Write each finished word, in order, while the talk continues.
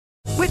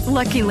With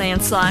Lucky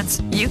Land Slots,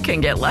 you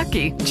can get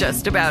lucky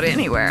just about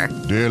anywhere.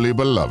 Dearly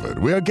beloved,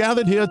 we are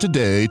gathered here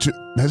today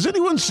to... Has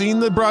anyone seen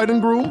the bride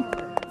and groom?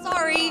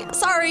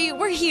 Sorry,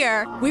 we're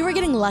here. We were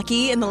getting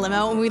lucky in the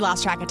limo and we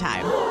lost track of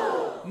time.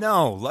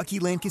 No, Lucky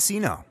Land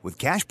Casino, with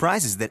cash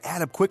prizes that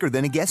add up quicker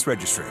than a guest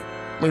registry.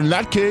 In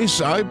that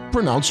case, I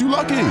pronounce you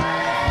lucky.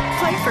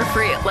 Play for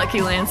free at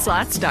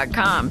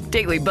LuckyLandSlots.com.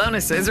 Daily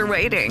bonuses are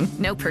waiting.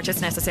 No purchase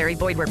necessary.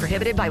 Void where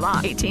prohibited by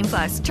law.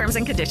 18+. Terms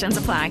and conditions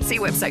apply. See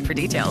website for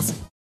details.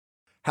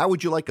 How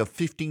would you like a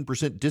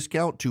 15%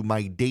 discount to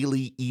my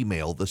daily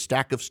email, the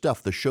stack of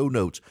stuff, the show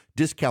notes,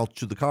 discounts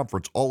to the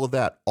conference, all of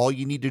that? All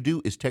you need to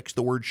do is text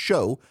the word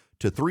show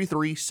to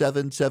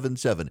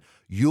 33777.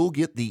 You'll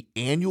get the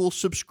annual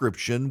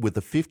subscription with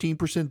a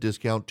 15%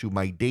 discount to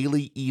my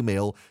daily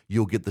email.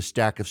 You'll get the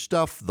stack of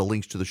stuff, the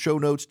links to the show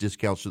notes,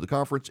 discounts to the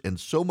conference, and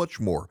so much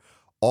more.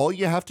 All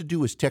you have to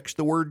do is text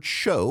the word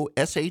show,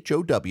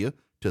 SHOW,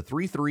 to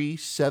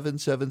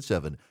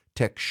 33777.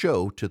 Text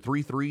show to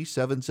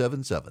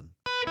 33777.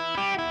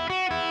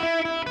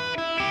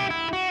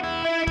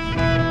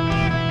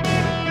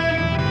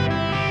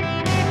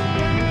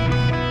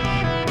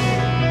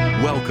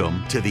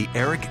 Welcome to the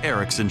Eric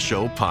Erickson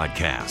Show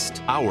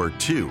podcast, Hour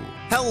 2.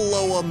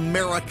 Hello,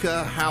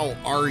 America. How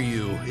are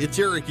you? It's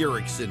Eric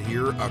Erickson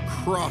here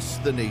across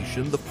the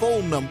nation. The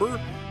phone number,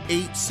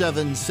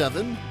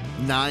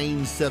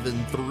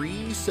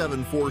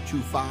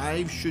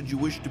 877-973-7425. Should you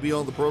wish to be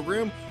on the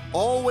program,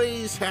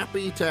 always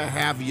happy to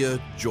have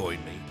you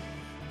join me.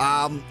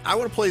 I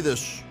want to play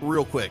this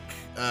real quick.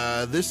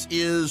 This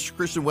is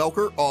Kristen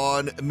Welker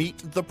on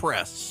Meet the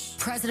Press.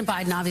 President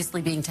Biden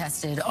obviously being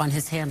tested on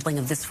his handling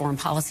of this foreign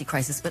policy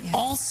crisis, but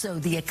also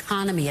the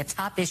economy, a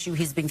top issue.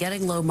 He's been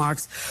getting low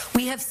marks.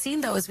 We have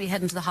seen, though, as we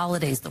head into the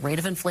holidays, the rate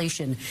of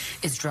inflation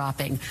is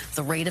dropping.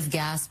 The rate of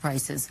gas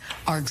prices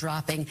are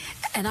dropping.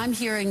 And I'm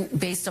hearing,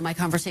 based on my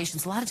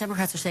conversations, a lot of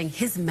Democrats are saying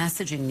his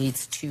messaging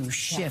needs to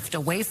shift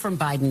away from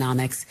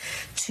Bidenomics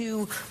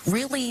to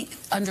really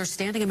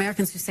understanding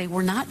Americans who say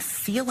we're not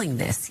feeling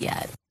this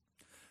yet.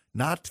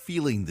 Not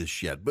feeling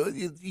this yet. But,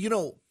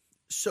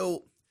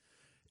 so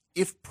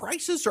if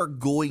prices are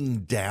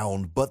going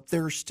down, but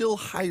they're still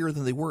higher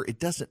than they were, it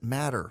doesn't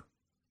matter.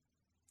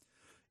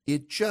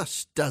 It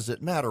just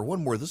doesn't matter.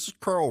 One more. This is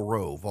Karl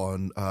Rove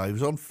he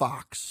was on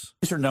Fox.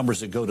 These are numbers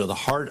that go to the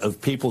heart of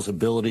people's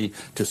ability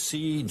to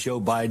see Joe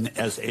Biden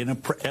as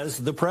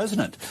the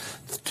president.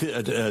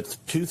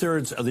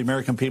 Two-thirds of the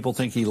American people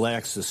think he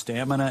lacks the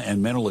stamina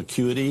and mental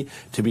acuity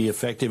to be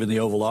effective in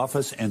the Oval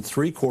Office, and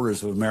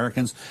three-quarters of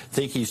Americans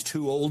think he's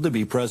too old to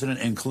be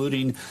president,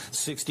 including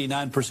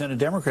 69% of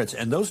Democrats.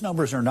 And those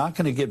numbers are not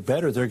going to get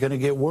better. They're going to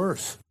get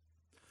worse.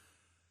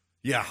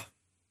 Yeah.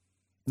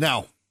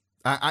 Now,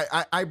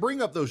 I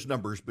bring up those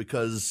numbers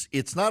because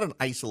it's not an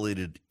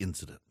isolated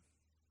incident.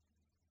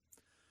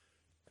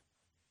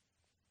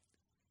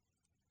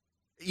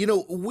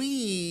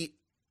 We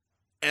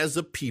as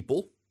a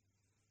people,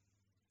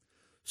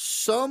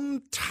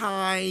 sometimes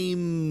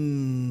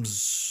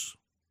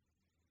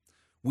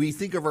we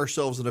think of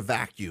ourselves in a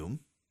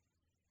vacuum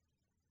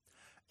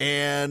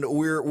and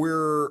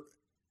we're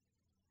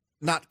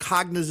not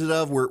cognizant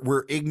of,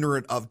 we're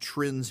ignorant of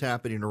trends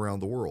happening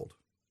around the world.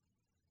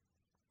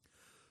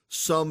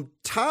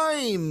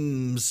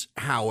 Sometimes,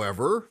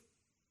 however,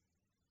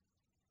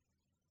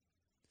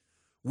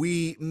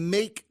 we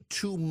make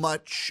too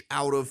much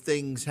out of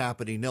things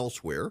happening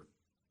elsewhere.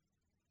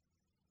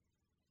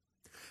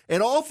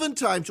 And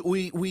oftentimes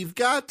we've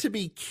got to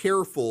be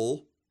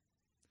careful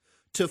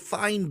to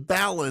find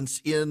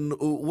balance in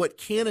what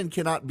can and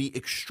cannot be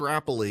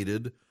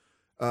extrapolated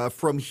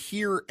from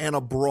here and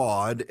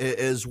abroad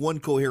as one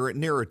coherent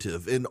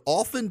narrative. And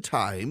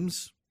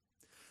oftentimes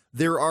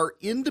there are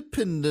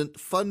independent,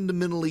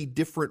 fundamentally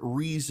different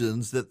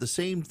reasons that the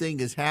same thing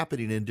is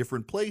happening in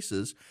different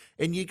places,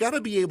 and you got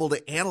to be able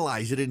to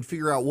analyze it and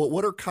figure out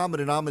what are common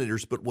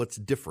denominators, but what's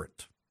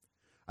different.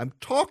 I'm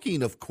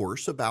talking, of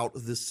course, about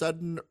the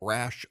sudden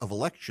rash of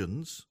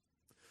elections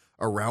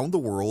around the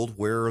world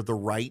where the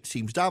right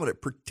seems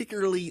dominant,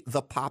 particularly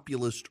the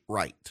populist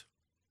right.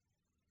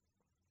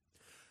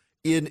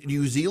 In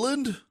New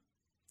Zealand,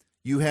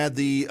 you had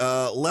the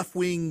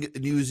left-wing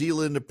New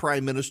Zealand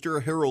prime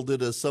minister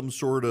heralded as some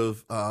sort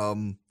of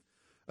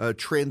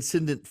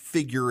transcendent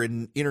figure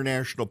in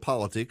international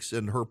politics,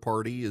 and her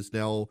party has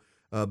now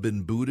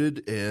been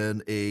booted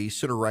and a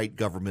center-right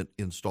government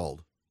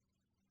installed.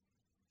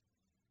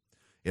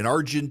 In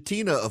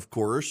Argentina, of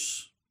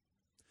course,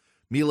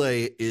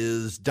 Milei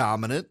is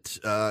dominant.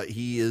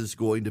 He is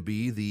going to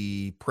be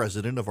the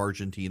president of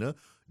Argentina,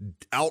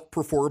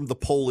 outperformed the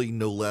polling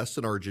no less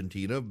in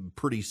Argentina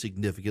pretty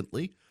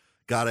significantly.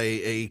 Got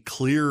a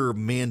clear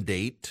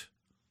mandate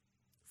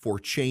for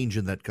change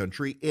in that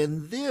country.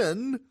 And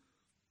then,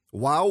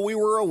 while we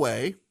were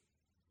away,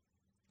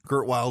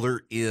 Kurt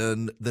Wilder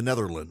in the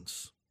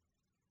Netherlands,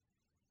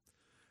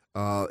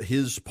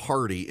 his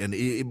party,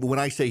 and when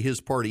I say his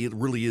party, it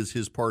really is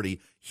his party.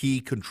 He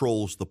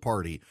controls the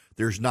party.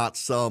 There's not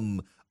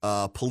some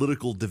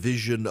political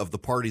division of the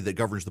party that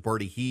governs the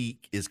party. He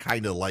is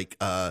kind of like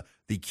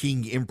the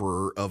king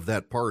emperor of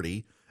that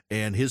party,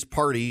 and his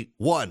party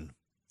won,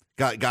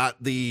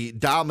 got the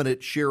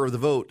dominant share of the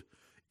vote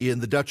in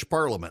the Dutch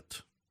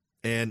parliament.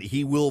 And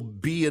he will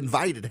be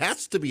invited,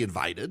 has to be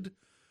invited,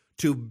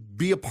 to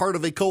be a part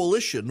of a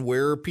coalition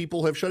where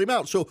people have shut him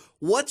out. So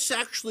what's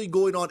actually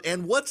going on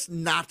and what's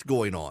not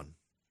going on?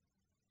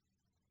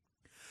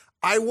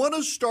 I want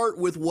to start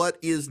with what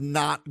is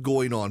not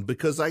going on,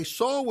 because I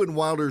saw when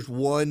Wilders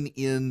won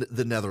in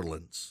the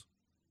Netherlands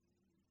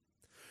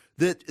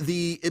that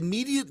the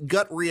immediate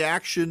gut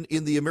reaction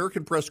in the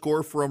American press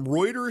corps, from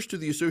Reuters to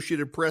the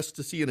Associated Press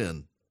to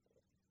CNN,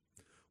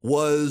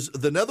 was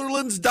the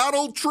Netherlands,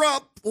 Donald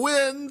Trump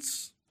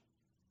wins.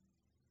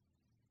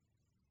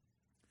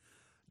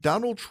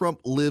 Donald Trump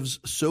lives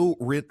so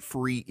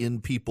rent-free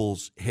in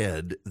people's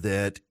head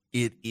that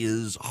it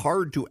is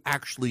hard to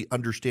actually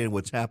understand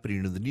what's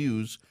happening in the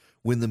news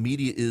when the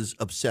media is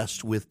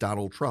obsessed with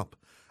Donald Trump.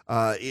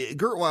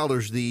 Geert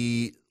Wilders,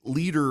 the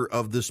leader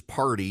of this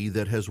party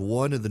that has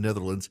won in the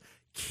Netherlands,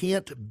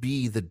 can't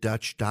be the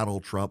Dutch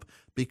Donald Trump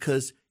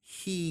because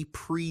he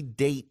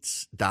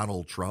predates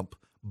Donald Trump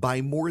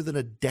by more than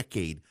a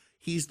decade.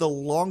 He's the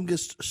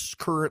longest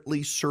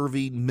currently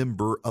serving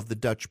member of the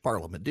Dutch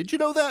parliament. Did you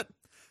know that?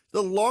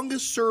 The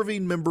longest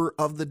serving member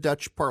of the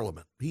Dutch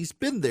parliament. He's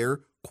been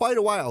there quite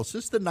a while,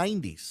 since the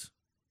 90s.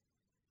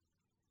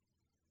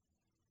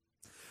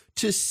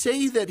 To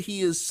say that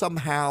he is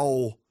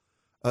somehow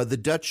the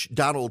Dutch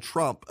Donald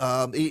Trump,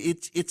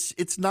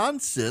 it's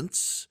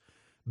nonsense,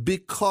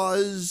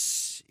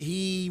 because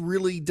he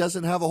really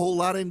doesn't have a whole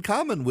lot in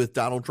common with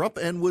Donald Trump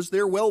and was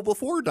there well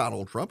before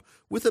Donald Trump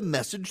with a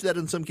message that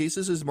in some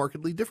cases is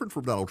markedly different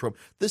from Donald Trump.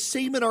 The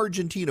same in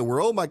Argentina, where,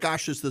 oh my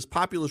gosh, it's this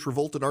populist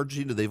revolt in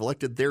Argentina. They've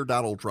elected their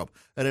Donald Trump,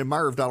 an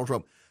admirer of Donald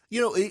Trump.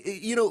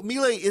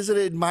 Milei is an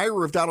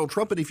admirer of Donald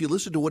Trump, and if you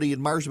listen to what he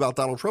admires about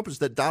Donald Trump, is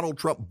that Donald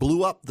Trump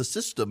blew up the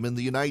system in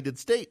the United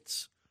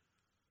States.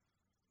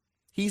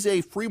 He's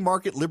a free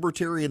market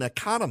libertarian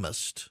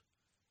economist.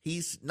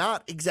 He's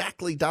not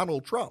exactly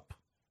Donald Trump.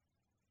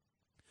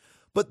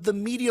 But the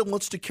media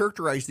wants to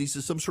characterize these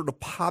as some sort of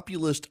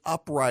populist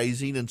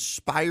uprising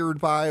inspired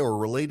by or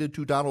related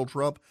to Donald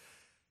Trump.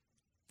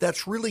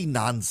 That's really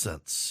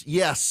nonsense.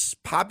 Yes,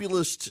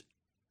 populist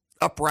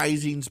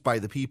uprisings by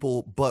the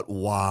people, but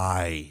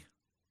why?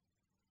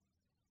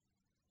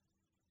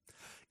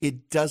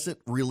 It doesn't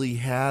really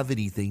have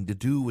anything to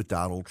do with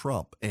Donald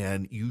Trump,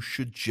 and you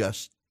should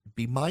just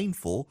be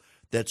mindful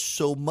that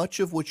so much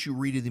of what you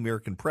read in the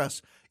American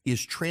press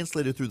is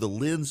translated through the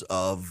lens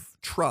of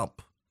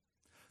Trump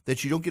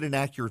that you don't get an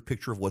accurate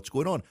picture of what's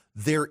going on.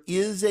 There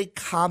is a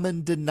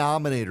common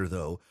denominator,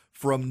 though,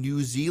 from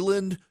New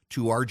Zealand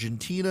to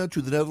Argentina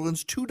to the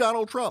Netherlands to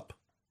Donald Trump.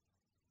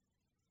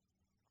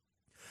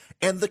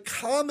 And the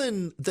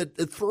common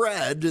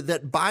thread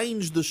that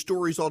binds the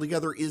stories all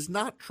together is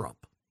not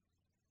Trump.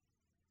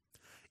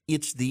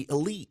 It's the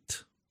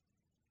elite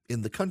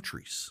in the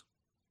countries.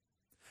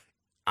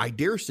 I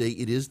dare say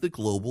it is the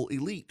global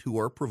elite who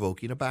are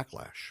provoking a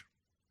backlash.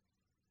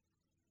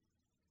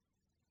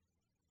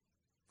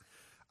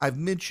 I've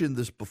mentioned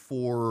this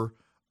before,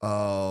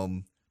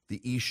 the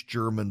East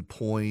German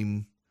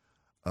poem,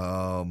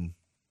 Die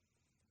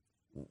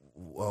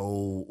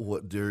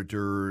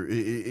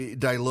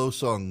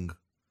Losung.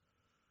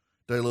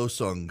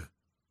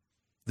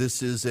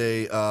 This is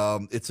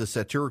it's a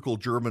satirical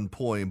German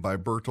poem by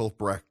Bertolt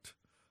Brecht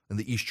in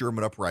the East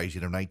German uprising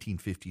of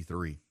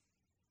 1953.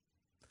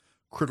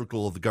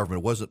 Critical of the government.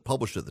 It wasn't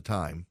published at the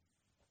time.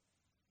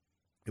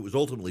 It was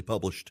ultimately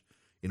published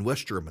in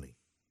West Germany.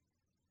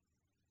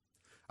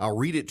 I'll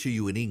read it to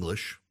you in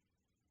English.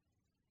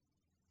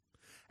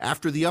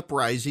 After the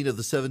uprising of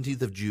the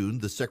 17th of June,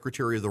 the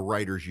secretary of the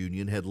Writers'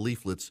 Union had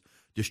leaflets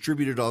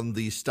distributed on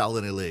the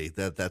Stalinallee,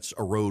 that's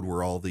a road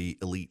where all the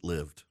elite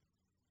lived,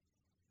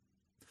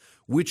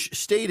 which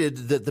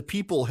stated that the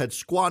people had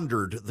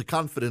squandered the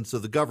confidence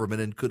of the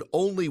government and could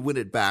only win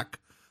it back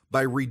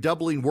by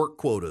redoubling work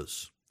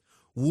quotas.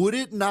 Would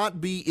it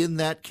not be, in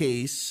that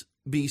case,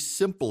 be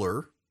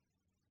simpler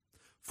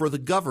for the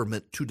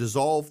government to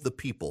dissolve the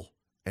people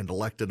and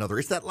elect another?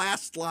 It's that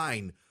last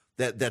line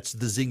that's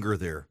the zinger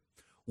there.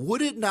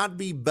 Would it not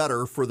be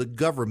better for the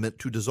government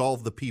to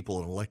dissolve the people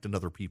and elect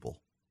another people?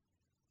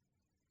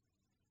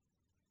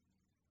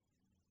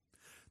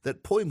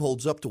 That poem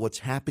holds up to what's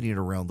happening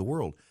around the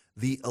world.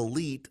 The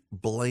elite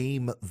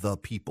blame the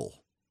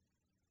people,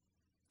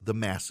 the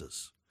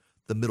masses,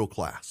 the middle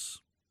class.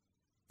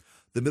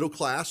 The middle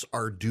class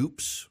are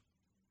dupes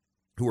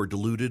who are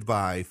deluded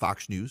by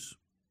Fox News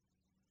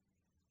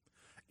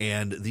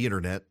and the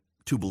internet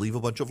to believe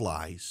a bunch of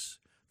lies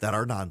that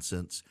are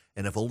nonsense.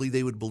 And if only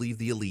they would believe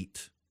the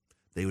elite,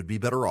 they would be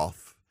better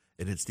off.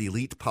 And it's the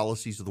elite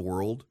policies of the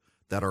world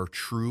that are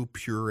true,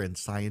 pure, and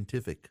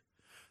scientific.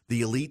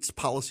 The elite's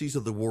policies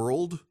of the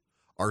world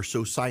are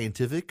so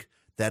scientific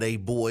that a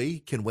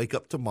boy can wake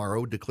up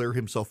tomorrow, declare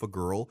himself a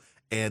girl,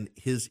 and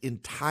his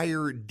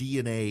entire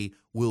DNA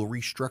will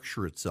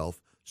restructure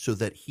itself so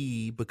that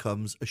he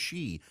becomes a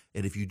she.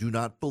 And if you do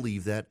not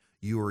believe that,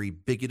 you are a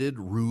bigoted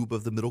rube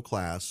of the middle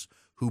class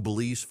who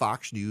believes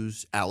Fox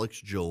News, Alex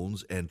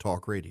Jones, and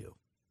talk radio.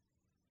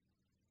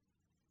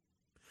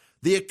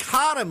 The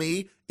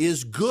economy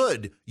is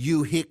good,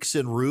 you hicks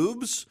and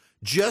rubes.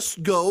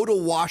 Just go to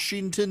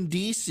Washington,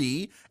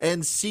 D.C.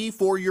 and see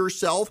for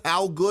yourself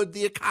how good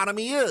the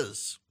economy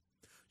is.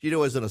 You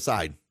know, as an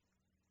aside,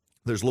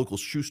 there's a local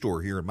shoe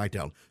store here in my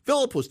town.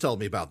 Philip was telling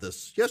me about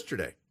this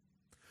yesterday.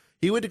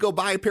 He went to go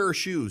buy a pair of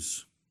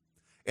shoes,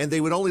 and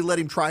they would only let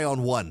him try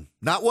on one.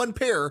 Not one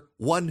pair,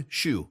 one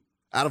shoe.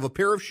 Out of a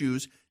pair of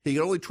shoes, he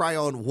could only try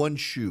on one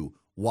shoe.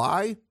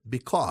 Why?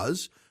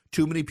 Because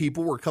too many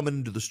people were coming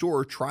into the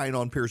store trying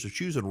on pairs of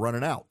shoes and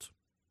running out.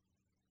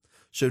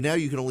 So now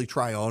you can only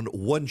try on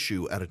one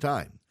shoe at a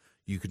time.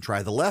 You can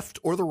try the left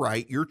or the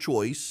right, your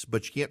choice,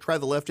 but you can't try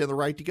the left and the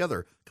right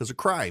together because of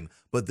crime.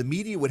 But the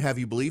media would have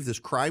you believe this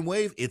crime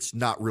wave, it's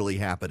not really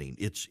happening.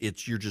 It's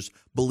you're just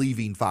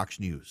believing Fox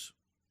News.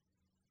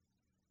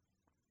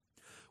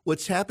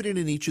 What's happening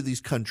in each of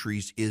these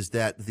countries is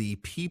that the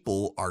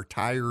people are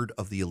tired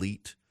of the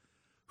elite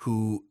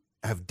who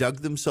have dug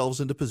themselves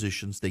into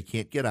positions they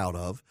can't get out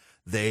of.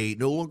 They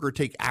no longer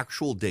take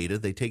actual data.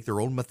 They take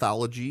their own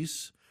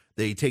mythologies.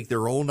 They take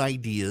their own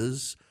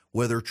ideas,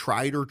 whether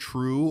tried or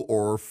true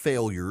or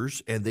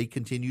failures, and they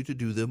continue to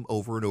do them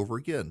over and over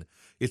again.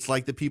 It's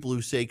like the people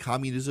who say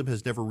communism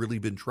has never really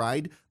been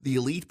tried. The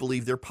elite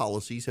believe their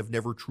policies have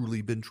never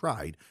truly been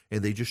tried,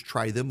 and they just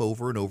try them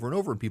over and over and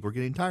over, and people are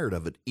getting tired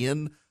of it.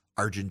 In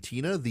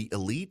Argentina, the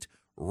elite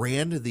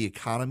ran the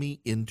economy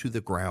into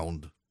the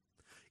ground.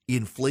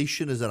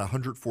 Inflation is at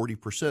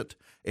 140%.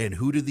 And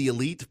who did the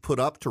elite put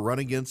up to run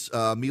against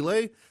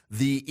Milei?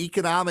 The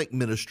economic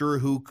minister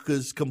who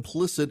is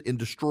complicit in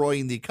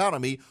destroying the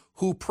economy,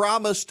 who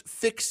promised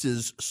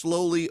fixes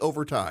slowly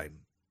over time.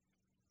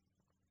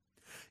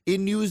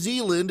 In New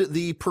Zealand,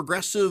 the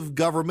progressive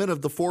government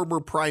of the former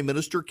prime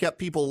minister kept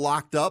people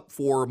locked up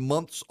for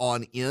months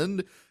on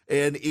end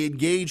and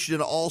engaged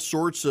in all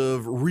sorts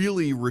of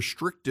really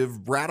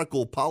restrictive,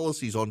 radical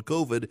policies on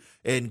COVID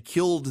and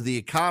killed the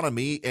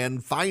economy.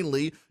 And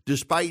finally,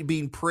 despite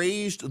being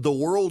praised the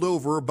world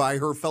over by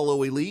her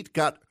fellow elite,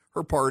 got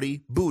her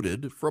party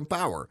booted from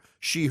power.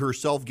 She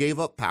herself gave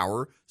up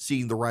power,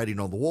 seeing the writing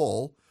on the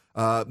wall.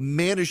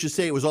 Managed to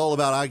say it was all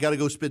about, I got to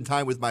go spend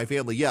time with my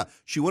family. Yeah,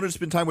 she wanted to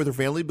spend time with her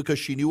family because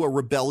she knew a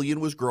rebellion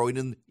was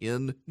growing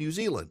in New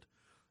Zealand.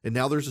 And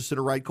now there's a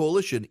center-right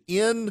coalition.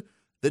 In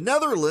the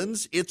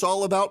Netherlands, it's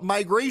all about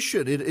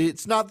migration.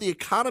 It's not the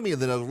economy of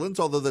the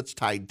Netherlands, although that's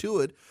tied to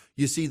it.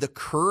 You see, the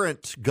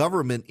current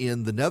government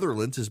in the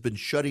Netherlands has been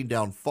shutting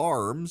down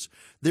farms.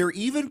 They're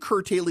even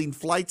curtailing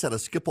flights out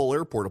of Schiphol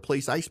Airport, a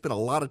place I spent a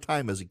lot of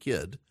time as a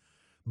kid.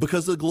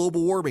 Because of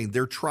global warming,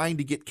 they're trying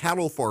to get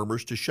cattle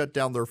farmers to shut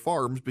down their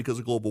farms because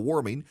of global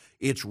warming.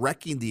 It's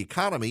wrecking the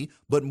economy,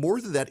 but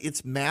more than that,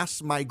 it's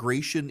mass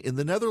migration in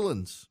the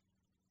Netherlands.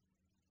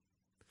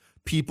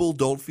 People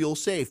don't feel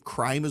safe.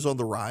 Crime is on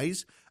the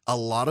rise. A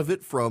lot of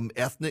it from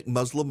ethnic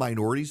Muslim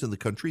minorities in the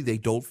country. They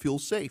don't feel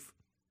safe.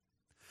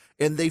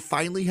 And they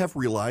finally have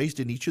realized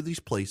in each of these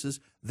places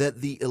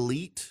that the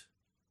elite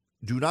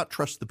do not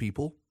trust the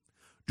people,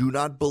 do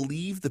not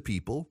believe the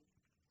people,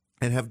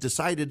 and have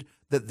decided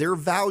that their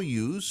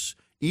values,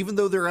 even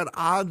though they're at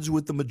odds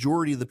with the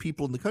majority of the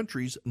people in the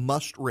countries,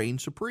 must reign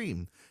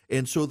supreme.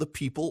 And so the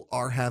people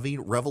are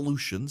having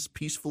revolutions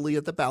peacefully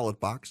at the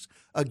ballot box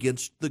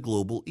against the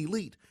global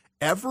elite.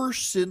 Ever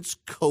since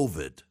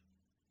COVID,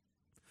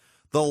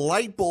 the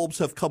light bulbs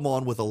have come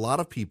on with a lot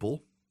of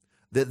people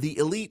that the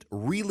elite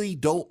really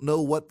don't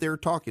know what they're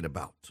talking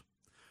about.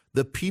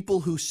 The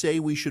people who say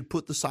we should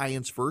put the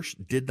science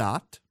first did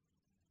not.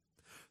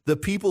 The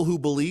people who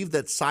believe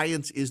that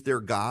science is their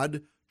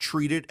God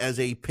treat it as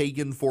a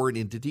pagan foreign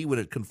entity when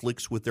it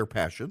conflicts with their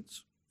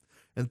passions.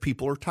 And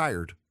people are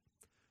tired.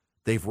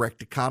 They've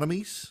wrecked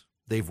economies.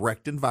 They've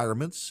wrecked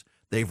environments.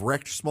 They've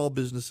wrecked small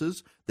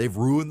businesses. They've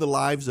ruined the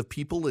lives of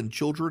people and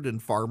children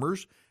and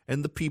farmers.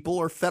 And the people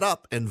are fed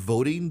up and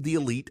voting the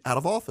elite out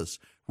of office,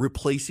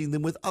 replacing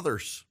them with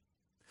others.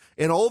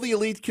 And all the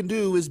elite can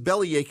do is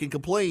bellyache and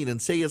complain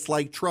and say it's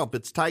like Trump.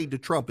 It's tied to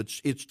Trump.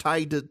 It's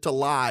tied to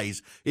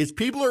lies. It's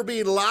people are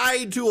being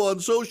lied to on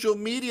social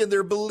media and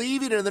they're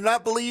believing it and they're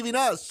not believing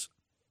us.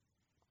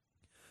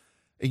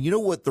 And you know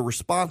what the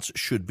response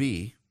should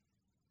be?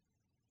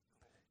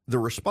 The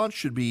response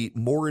should be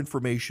more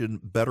information,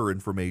 better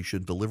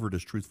information, delivered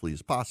as truthfully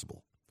as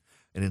possible.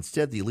 And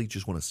instead, the elite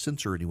just want to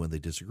censor anyone they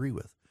disagree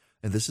with.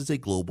 And this is a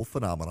global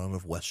phenomenon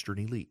of Western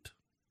elite.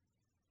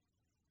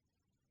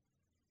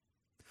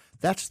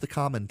 That's the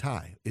common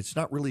tie. It's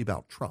not really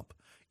about Trump.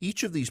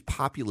 Each of these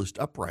populist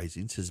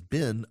uprisings has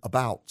been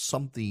about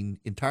something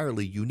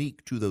entirely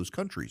unique to those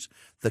countries.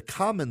 The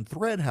common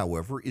thread,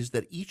 however, is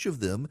that each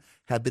of them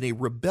have been a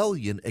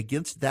rebellion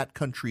against that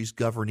country's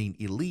governing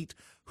elite,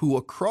 who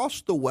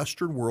across the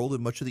Western world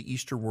and much of the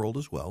Eastern world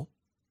as well,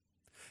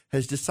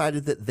 has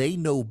decided that they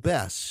know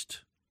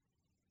best,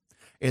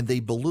 and they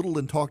belittle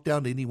and talk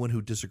down to anyone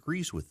who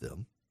disagrees with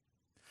them.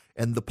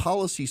 and the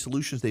policy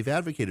solutions they've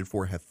advocated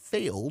for have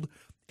failed.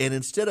 And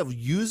instead of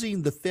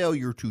using the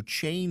failure to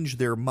change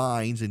their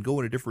minds and go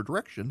in a different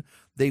direction,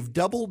 they've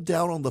doubled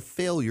down on the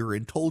failure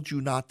and told you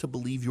not to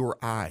believe your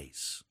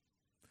eyes.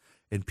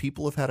 And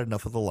people have had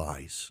enough of the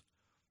lies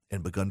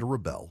and begun to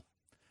rebel.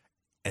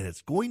 And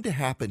it's going to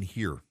happen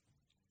here.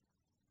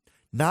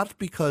 Not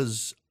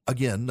because,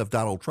 again, of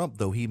Donald Trump,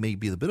 though he may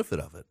be the benefit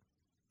of it.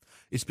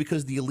 It's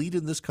because the elite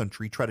in this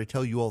country try to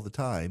tell you all the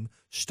time,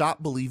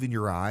 stop believing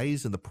your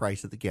eyes and the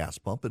price at the gas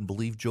pump and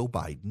believe Joe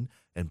Biden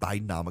and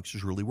Bidenomics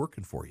is really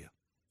working for you.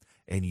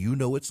 And you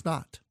know it's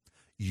not.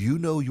 You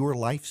know your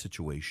life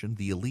situation.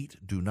 The elite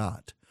do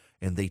not.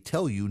 And they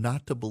tell you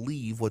not to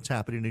believe what's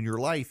happening in your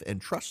life and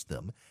trust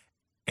them.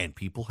 And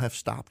people have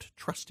stopped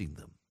trusting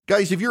them.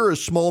 Guys, if you're a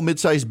small,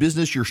 mid-sized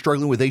business, you're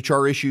struggling with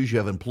HR issues, you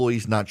have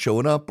employees not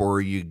showing up, or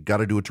you got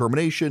to do a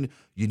termination,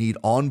 you need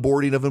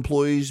onboarding of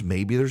employees,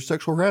 maybe there's a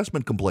sexual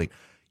harassment complaint.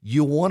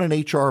 You want an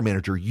HR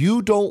manager.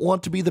 You don't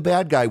want to be the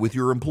bad guy with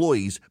your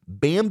employees.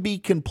 Bambee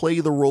can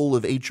play the role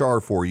of HR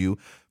for you.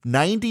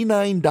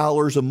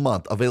 $99 a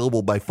month,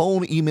 available by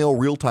phone, email,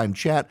 real-time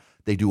chat.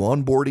 They do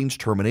onboardings,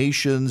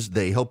 terminations.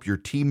 They help your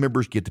team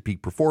members get to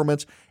peak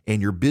performance,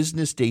 and your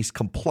business stays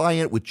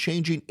compliant with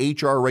changing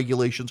HR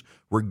regulations,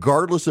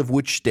 regardless of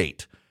which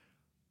state.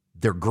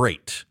 They're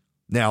great.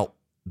 Now,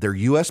 they're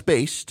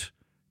U.S.-based.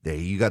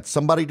 You got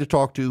somebody to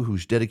talk to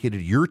who's dedicated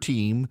to your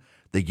team.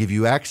 They give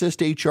you access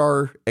to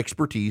HR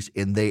expertise,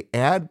 and they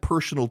add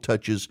personal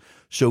touches.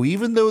 So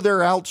even though they're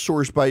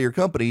outsourced by your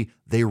company,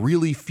 they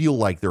really feel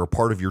like they're a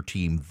part of your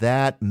team.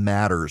 That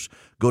matters.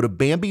 Go to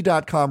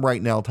Bambee.com right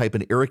now. Type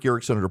in Eric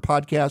Erickson under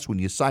podcast. When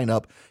you sign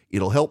up,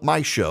 it'll help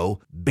my show.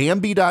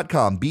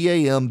 Bambee.com,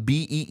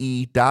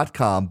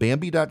 Bambee.com,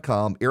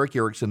 Bambee.com, Eric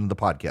Erickson in the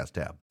podcast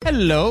tab.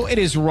 Hello, it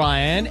is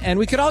Ryan, and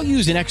we could all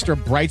use an extra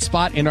bright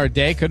spot in our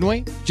day, couldn't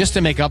we? Just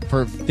to make up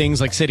for things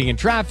like sitting in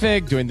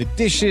traffic, doing the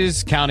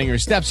dishes, counting your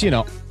steps,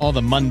 all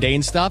the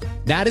mundane stuff.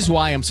 That is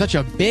why I'm such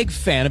a big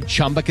fan of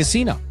Chumba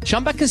Casino.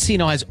 Chumba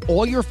Casino has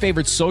all your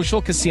favorite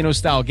social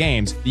casino-style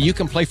games that you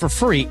can play for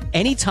free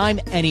anytime,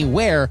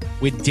 anywhere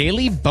with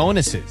daily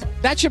bonuses.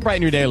 That should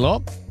brighten your day a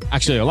little.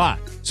 Actually, a lot.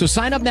 So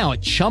sign up now at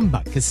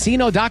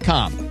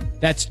ChumbaCasino.com.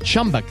 That's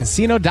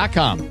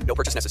ChumbaCasino.com. No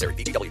purchase necessary.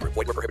 VGW Group.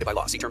 Void where prohibited by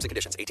law. See terms and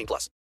conditions.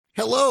 18+.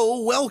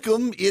 Hello,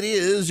 welcome. It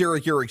is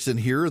Eric Erickson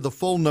here. The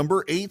phone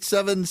number,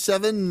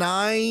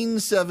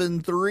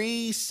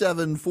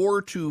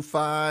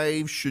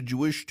 877-973-7425, should you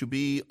wish to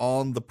be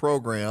on the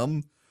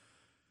program.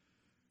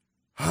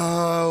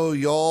 Oh,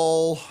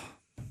 y'all.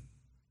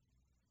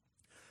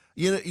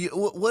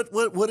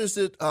 What is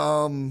it?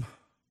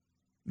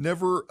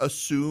 Never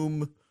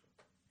assume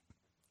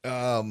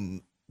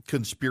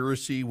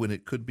conspiracy when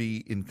it could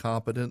be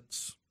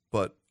incompetence,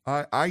 but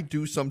I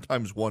do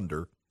sometimes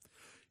wonder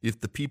if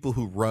the people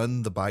who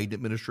run the Biden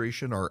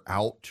administration are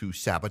out to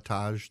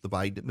sabotage the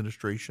Biden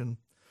administration.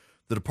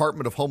 The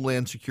Department of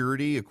Homeland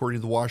Security,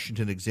 according to the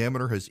Washington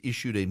Examiner, has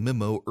issued a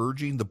memo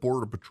urging the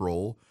Border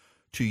Patrol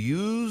to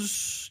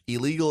use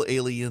illegal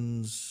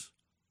aliens'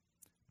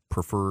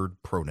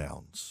 preferred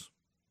pronouns.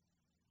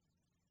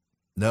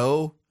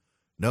 No.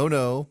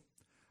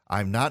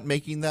 I'm not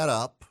making that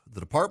up. The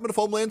Department of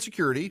Homeland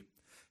Security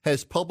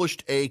has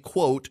published a,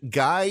 quote,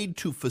 guide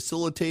to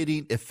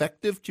facilitating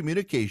effective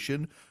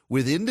communication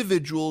with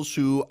individuals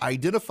who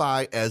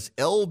identify as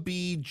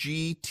LGBTQI+.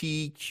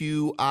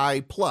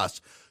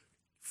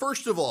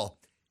 First of all,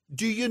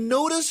 do you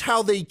notice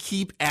how they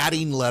keep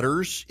adding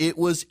letters? It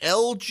was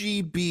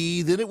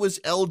LGB, then it was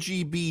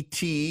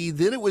LGBT,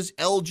 then it was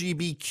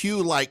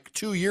LGBTQ like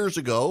 2 years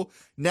ago.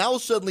 Now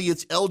suddenly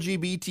it's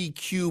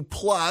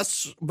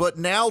LGBTQ+, but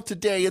now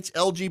today it's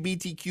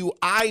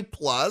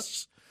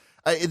LGBTQI+.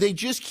 They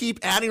just keep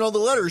adding all the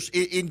letters.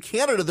 In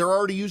Canada, they're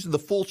already using the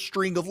full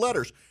string of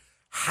letters.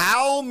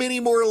 How many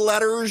more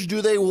letters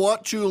do they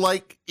want to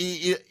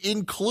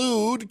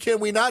include? Can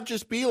we not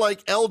just be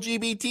like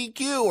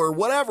LGBTQ or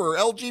whatever,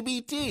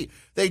 LGBT?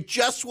 They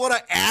just want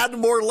to add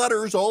more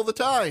letters all the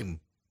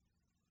time.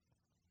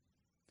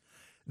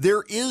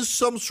 There is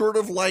some sort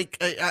of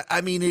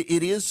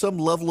it is some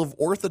level of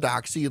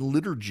orthodoxy and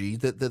liturgy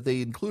that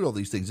they include all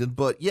these things in.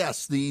 But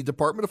yes, the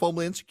Department of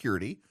Homeland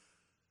Security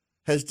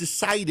has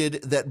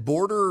decided that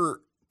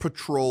Border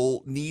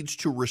Patrol needs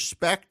to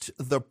respect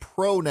the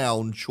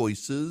pronoun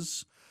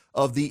choices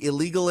of the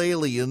illegal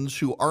aliens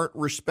who aren't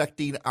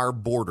respecting our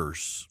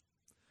borders.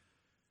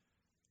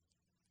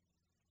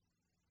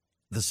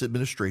 This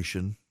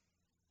administration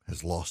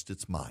has lost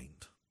its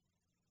mind.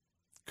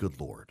 Good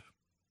Lord.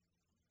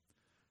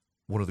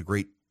 One of the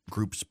great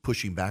groups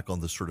pushing back on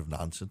this sort of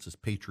nonsense is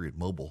Patriot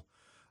Mobile.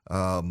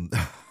 Man,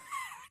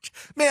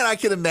 I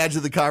can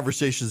imagine the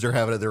conversations they're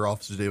having at their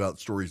offices today about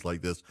stories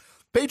like this.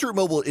 Patriot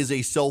Mobile is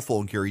a cell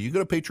phone carrier. You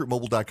go to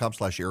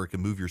patriotmobile.com/Eric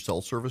and move your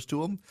cell service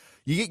to them.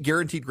 You get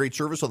guaranteed great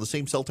service on the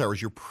same cell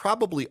towers you're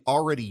probably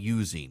already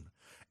using.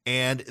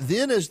 And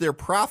then as their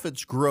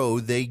profits grow,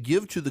 they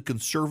give to the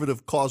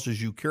conservative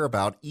causes you care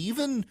about,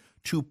 even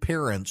to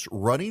parents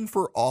running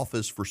for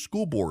office for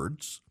school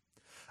boards.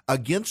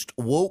 against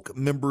woke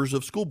members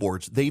of school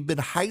boards. They've been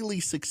highly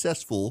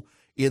successful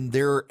in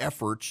their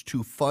efforts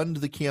to fund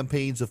the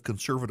campaigns of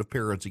conservative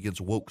parents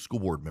against woke school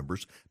board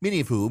members, many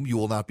of whom, you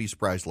will not be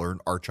surprised to learn,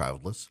 are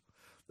childless.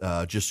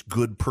 Just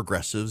good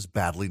progressives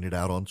battling it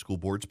out on school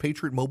boards.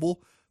 Patriot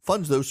Mobile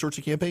funds those sorts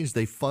of campaigns.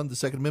 They fund the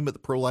Second Amendment, the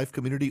pro-life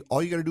community.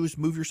 All you got to do is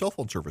move your cell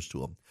phone service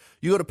to them.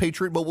 You go to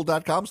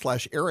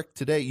patriotmobile.com/Eric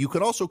today. You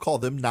can also call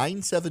them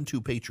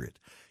 972-PATRIOT.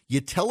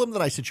 You tell them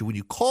that I sent you. When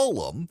you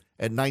call them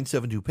at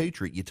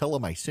 972-PATRIOT, you tell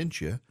them I sent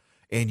you,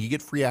 and you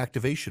get free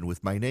activation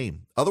with my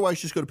name.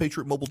 Otherwise, just go to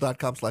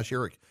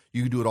patriotmobile.com/Eric.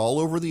 You can do it all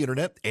over the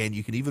internet, and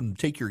you can even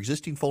take your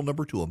existing phone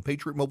number to them,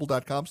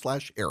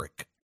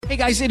 patriotmobile.com/Eric. Hey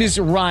guys, it is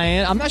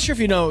Ryan. I'm not sure if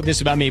you know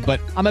this about me,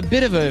 but I'm a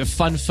bit of a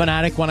fun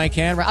fanatic when I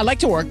can. I like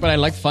to work, but I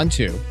like fun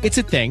too. It's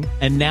a thing.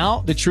 And now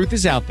the truth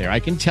is out there.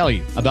 I can tell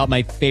you about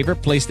my favorite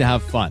place to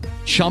have fun.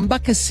 Chumba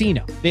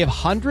Casino. They have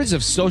hundreds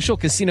of social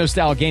casino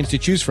style games to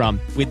choose from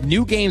with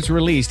new games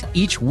released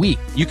each week.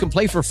 You can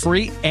play for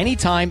free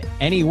anytime,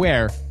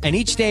 anywhere. And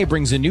each day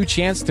brings a new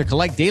chance to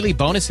collect daily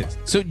bonuses.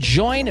 So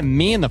join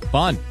me in the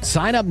fun.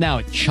 Sign up now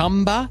at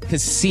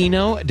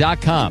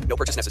ChumbaCasino.com. No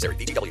purchase necessary.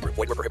 VGW Group.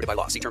 Void where prohibited by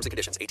law. See terms and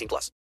conditions.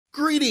 18+.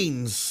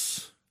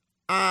 Greetings.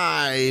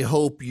 I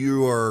hope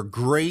you are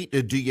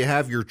great. Do you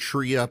have your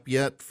tree up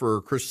yet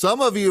for Christmas?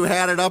 Some of you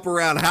had it up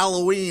around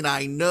Halloween,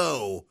 I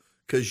know,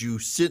 because you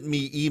sent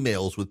me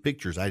emails with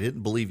pictures. I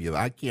didn't believe you.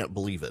 I can't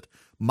believe it.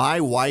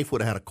 My wife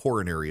would have had a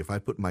coronary if I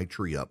put my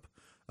tree up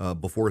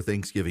before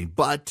Thanksgiving,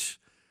 but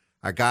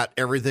I got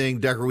everything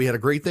decorated. We had a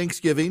great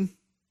Thanksgiving.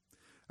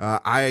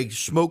 I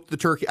smoked the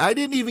turkey. I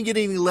didn't even get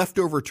any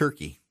leftover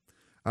turkey.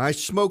 I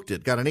smoked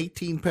it. Got an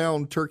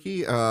 18-pound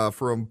turkey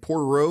from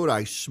Porter Road.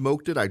 I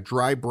smoked it. I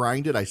dry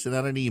brined it. I sent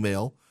out an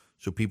email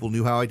so people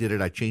knew how I did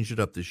it. I changed it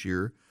up this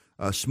year.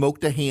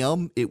 Smoked a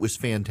ham. It was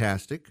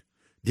fantastic.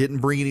 Didn't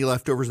bring any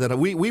leftovers.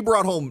 We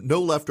brought home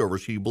no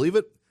leftovers. Can you believe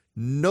it?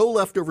 No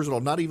leftovers at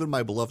all. Not even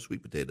my beloved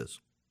sweet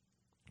potatoes.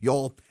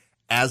 Y'all,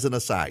 as an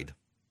aside,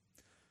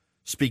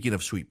 speaking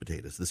of sweet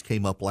potatoes, this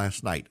came up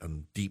last night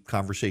on deep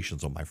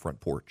conversations on my front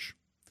porch.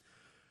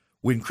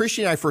 When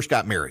Christy and I first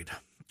got married,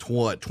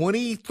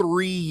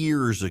 23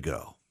 years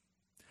ago,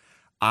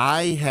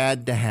 I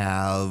had to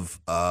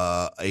have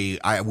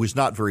I was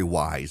not very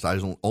wise. I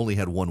only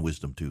had one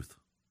wisdom tooth,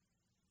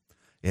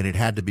 and it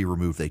had to be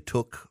removed. They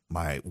took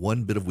my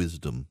one bit of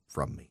wisdom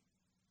from me.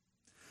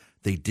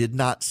 They did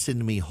not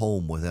send me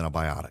home with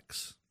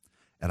antibiotics,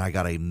 and I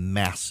got a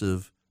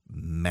massive,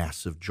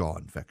 massive jaw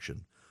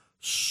infection.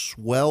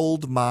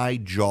 Swelled my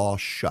jaw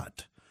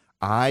shut.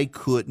 I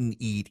couldn't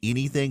eat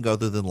anything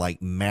other than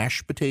like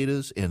mashed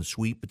potatoes and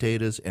sweet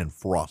potatoes and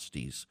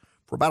Frosties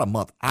for about a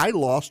month. I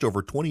lost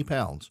over 20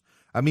 pounds.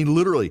 I mean,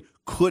 literally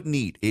couldn't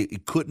eat.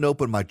 It couldn't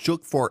open my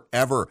took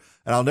forever.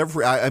 And I'll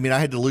never, I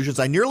had delusions.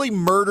 I nearly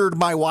murdered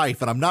my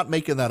wife, and I'm not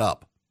making that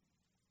up.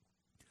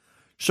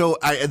 So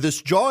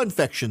this jaw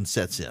infection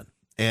sets in,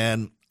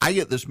 and I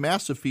get this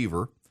massive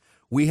fever.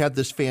 We had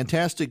this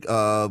fantastic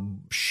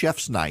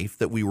chef's knife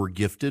that we were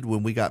gifted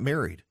when we got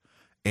married.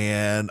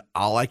 And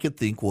all I could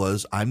think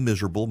was, I'm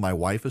miserable. My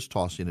wife is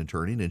tossing and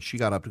turning, and she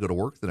got up to go to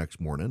work the next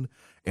morning.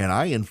 And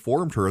I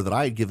informed her that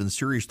I had given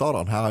serious thought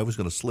on how I was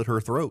going to slit her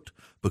throat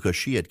because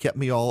she had kept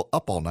me all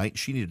up all night.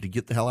 She needed to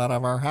get the hell out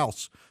of our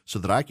house so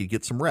that I could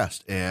get some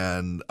rest.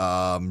 And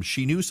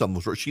she knew something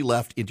was wrong. She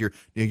left into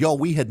your, y'all,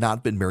 we had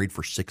not been married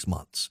for 6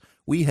 months.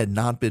 We had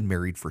not been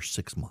married for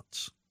 6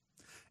 months.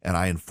 And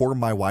I informed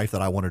my wife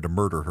that I wanted to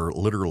murder her,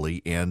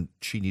 literally, and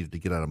she needed to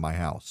get out of my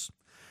house.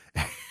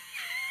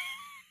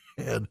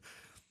 And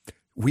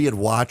we had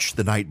watched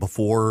the night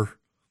before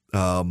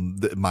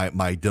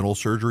my dental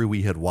surgery.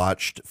 We had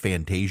watched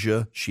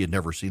Fantasia. She had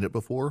never seen it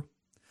before.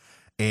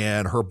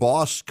 And her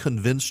boss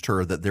convinced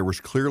her that there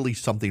was clearly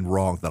something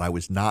wrong, that I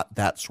was not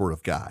that sort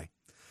of guy.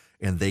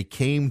 And they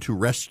came to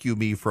rescue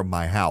me from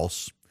my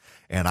house.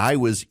 And I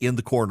was in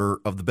the corner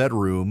of the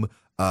bedroom,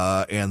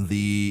 and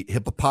the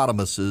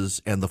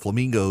hippopotamuses and the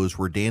flamingos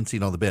were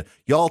dancing on the bed.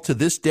 Y'all, to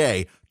this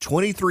day,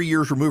 23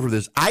 years removed from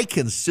this, I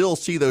can still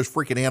see those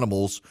freaking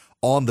animals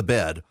on the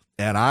bed.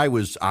 And I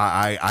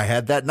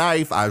had that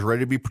knife. I was ready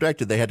to be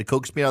protected. They had to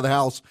coax me out of the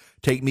house,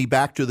 take me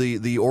back to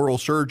the oral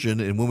surgeon.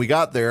 And when we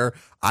got there,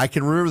 I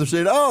can remember them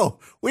saying, "Oh,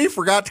 we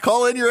forgot to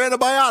call in your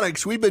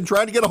antibiotics. We've been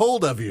trying to get a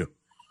hold of you."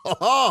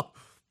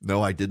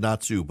 No, I did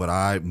not sue,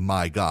 but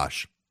my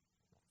gosh.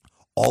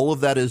 All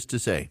of that is to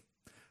say,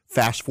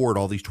 fast forward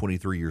all these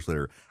 23 years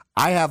later,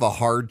 I have a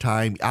hard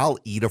time. I'll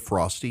eat a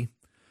Frosty.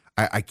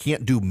 I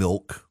can't do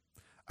milk.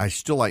 I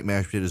still like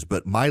mashed potatoes,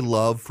 but my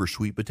love for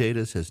sweet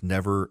potatoes has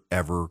never,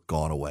 ever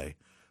gone away.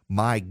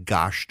 My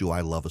gosh, do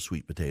I love a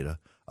sweet potato.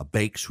 A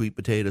baked sweet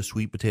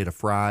potato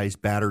fries,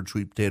 battered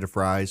sweet potato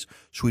fries,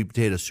 sweet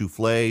potato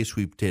souffle,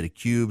 sweet potato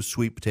cubes,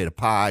 sweet potato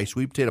pie.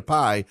 Sweet potato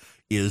pie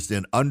is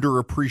an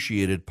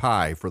underappreciated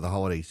pie for the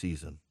holiday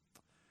season.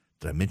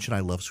 Did I mention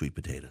I love sweet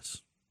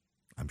potatoes?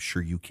 I'm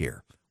sure you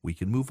care. We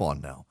can move on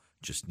now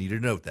Just need to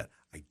note that.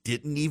 I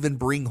didn't even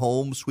bring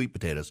home sweet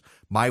potatoes.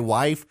 My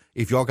wife,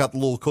 if y'all got the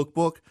little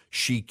cookbook,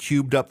 she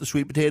cubed up the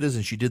sweet potatoes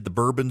and she did the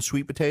bourbon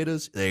sweet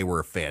potatoes. They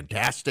were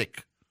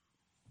fantastic.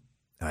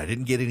 And I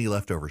didn't get any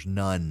leftovers,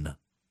 none.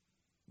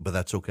 But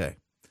that's okay.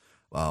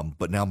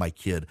 But now my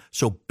kid.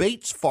 So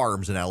Bates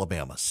Farms in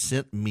Alabama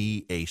sent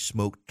me a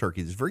smoked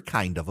turkey. It's very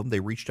kind of them.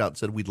 They reached out and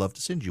said, we'd love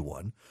to send you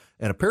one.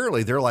 And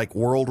apparently they're like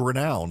world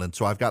renowned. And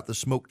so I've got the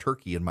smoked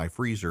turkey in my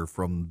freezer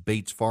from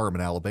Bates Farm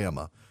in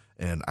Alabama.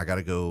 And I got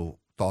to go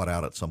thaw it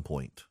out at some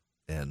point.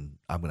 And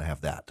I'm going to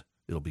have that.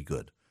 It'll be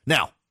good.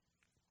 Now,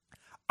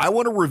 I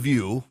want to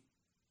review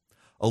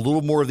a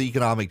little more of the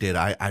economic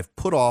data. I've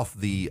put off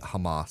the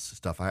Hamas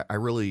stuff. I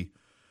really...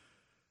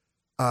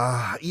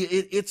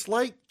 it's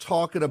like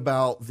talking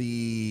about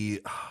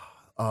the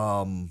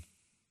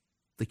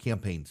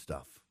campaign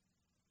stuff.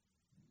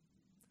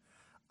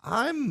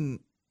 I'm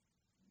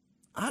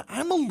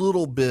a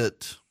little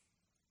bit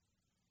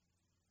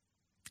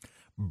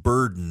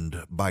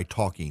burdened by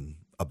talking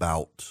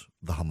about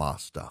the Hamas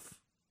stuff.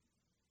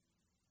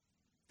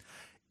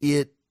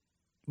 It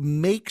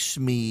makes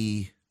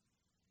me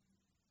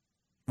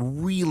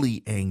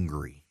really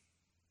angry.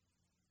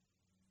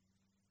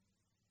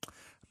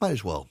 Might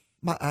as well.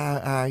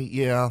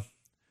 Yeah,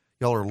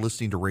 y'all are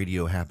listening to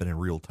radio happen in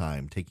real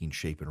time, taking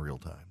shape in real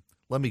time.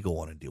 Let me go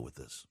on and deal with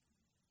this.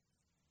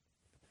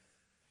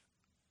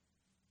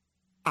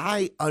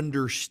 I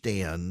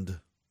understand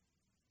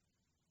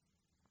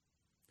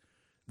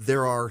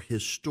there are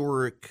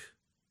historic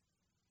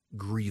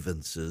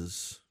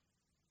grievances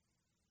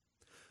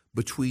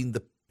between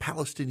the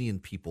Palestinian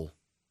people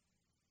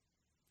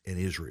and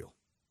Israel.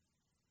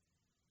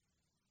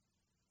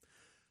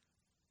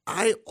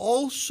 I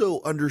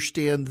also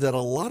understand that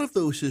a lot of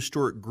those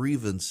historic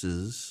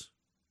grievances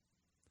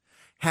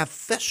have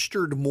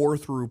festered more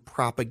through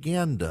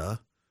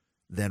propaganda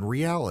than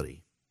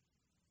reality.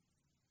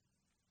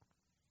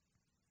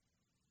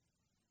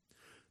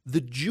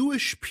 The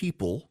Jewish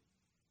people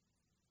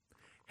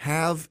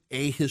have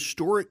a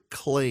historic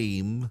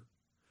claim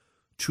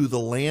to the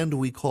land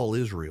we call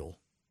Israel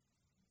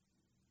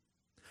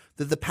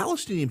that the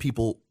Palestinian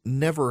people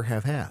never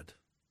have had.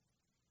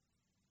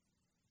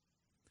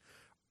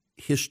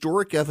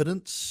 Historic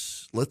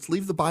evidence, let's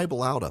leave the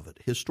Bible out of it.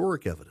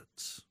 Historic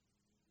evidence,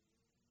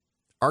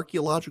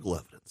 archaeological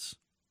evidence,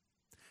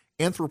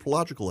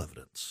 anthropological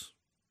evidence.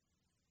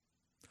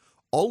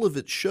 All of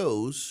it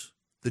shows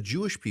the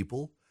Jewish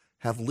people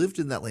have lived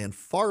in that land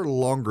far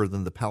longer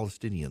than the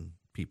Palestinian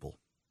people.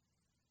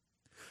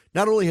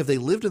 Not only have they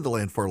lived in the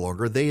land far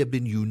longer, they have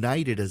been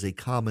united as a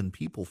common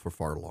people for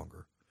far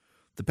longer.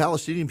 The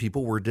Palestinian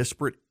people were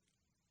disparate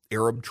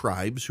Arab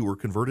tribes who were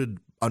converted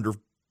under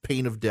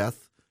pain of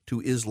death to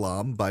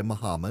Islam by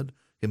Muhammad,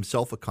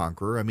 himself a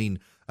conqueror. I mean,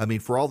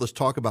 for all this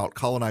talk about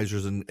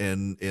colonizers and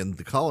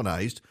the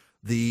colonized,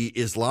 the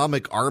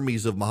Islamic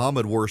armies of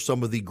Muhammad were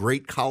some of the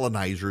great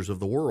colonizers of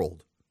the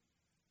world.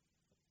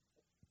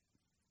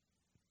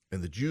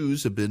 And the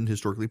Jews have been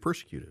historically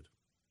persecuted.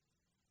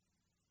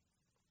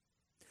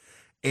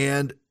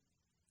 And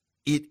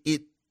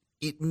it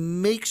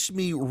makes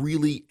me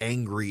really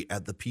angry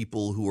at the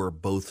people who are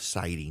both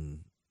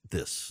citing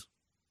this.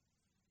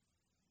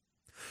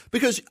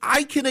 Because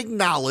I can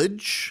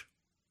acknowledge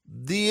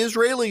the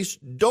Israelis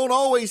don't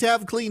always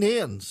have clean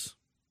hands.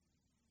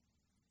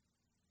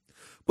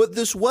 But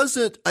this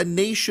wasn't a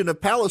nation of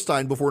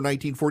Palestine before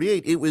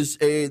 1948. It was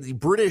the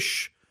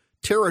British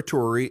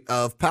territory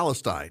of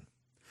Palestine.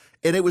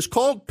 And it was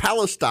called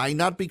Palestine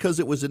not because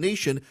it was a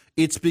nation.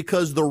 It's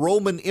because the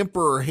Roman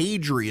Emperor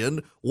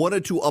Hadrian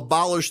wanted to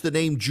abolish the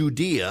name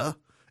Judea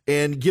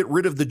and get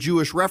rid of the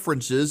Jewish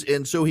references,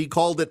 and so he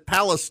called it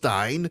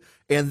Palestine,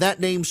 and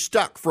that name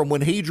stuck from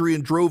when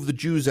Hadrian drove the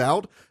Jews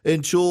out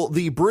until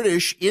the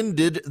British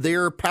ended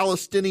their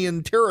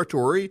Palestinian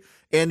territory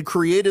and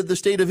created the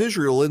state of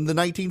Israel in the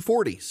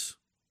 1940s.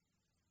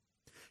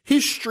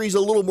 History's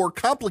a little more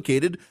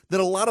complicated than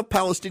a lot of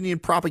Palestinian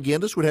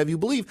propagandists would have you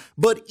believe,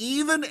 but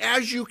even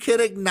as you can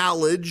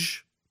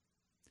acknowledge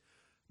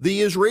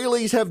the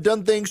Israelis have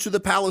done things to the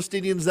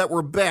Palestinians that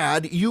were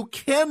bad, you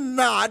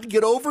cannot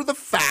get over the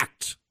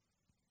fact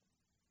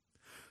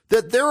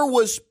that there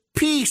was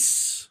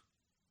peace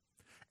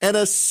and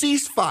a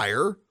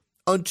ceasefire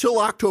until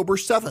October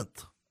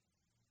 7th.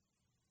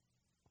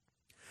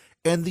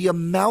 And the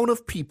amount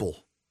of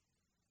people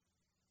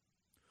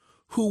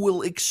who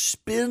will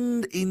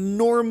expend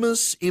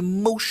enormous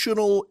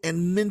emotional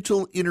and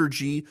mental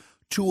energy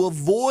to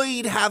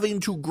avoid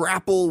having to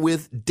grapple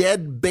with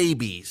dead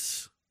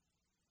babies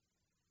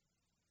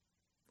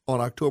on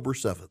October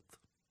 7th.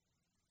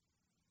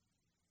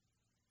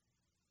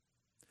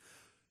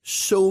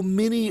 So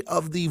many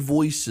of the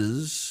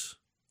voices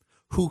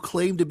who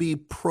claim to be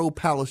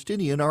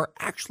pro-Palestinian are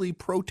actually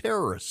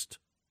pro-terrorist.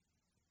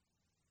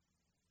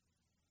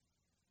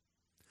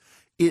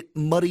 It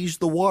muddies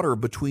the water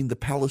between the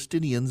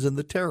Palestinians and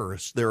the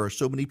terrorists. There are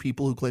so many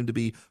people who claim to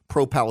be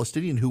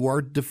pro-Palestinian who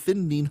are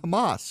defending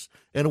Hamas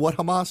and what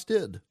Hamas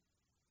did.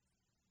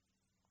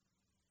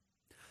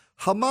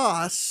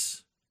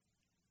 Hamas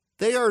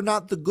They are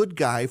not the good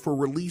guy for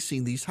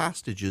releasing these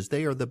hostages.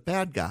 They are the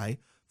bad guy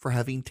for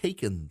having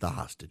taken the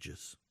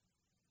hostages.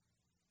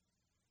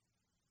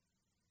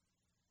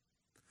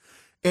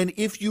 And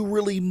if you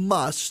really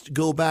must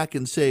go back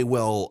and say,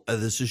 well,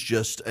 this is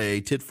just a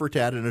tit for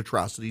tat and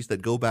atrocities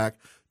that go back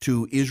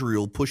to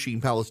Israel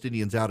pushing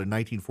Palestinians out in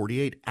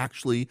 1948,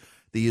 actually,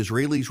 the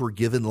Israelis were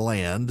given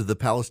land, the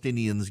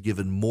Palestinians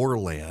given more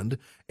land,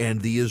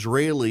 and the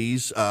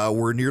Israelis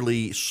were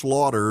nearly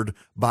slaughtered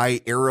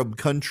by Arab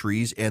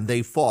countries, and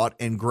they fought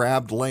and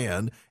grabbed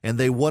land, and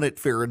they won it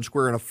fair and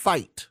square in a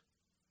fight.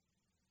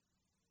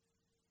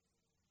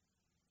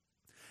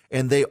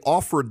 And they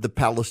offered the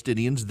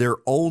Palestinians their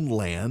own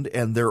land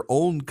and their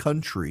own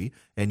country,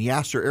 and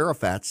Yasser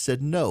Arafat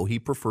said no, he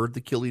preferred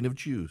the killing of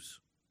Jews.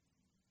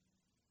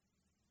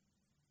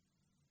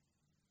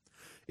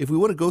 If we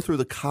want to go through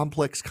the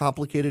complex,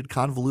 complicated,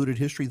 convoluted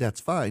history, that's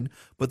fine.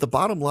 But the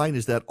bottom line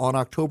is that on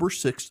October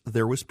 6th,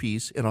 there was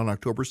peace, and on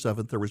October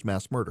 7th, there was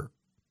mass murder.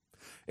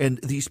 And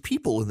these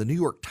people in the New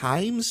York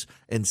Times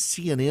and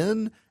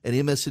CNN and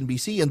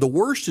MSNBC, and the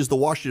worst is the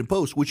Washington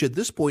Post, which at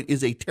this point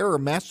is a terror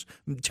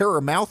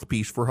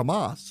mouthpiece for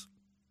Hamas.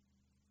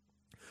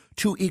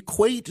 To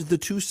equate the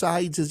two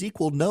sides as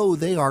equal, no,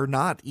 they are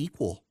not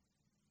equal.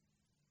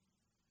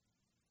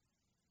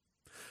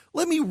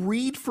 Let me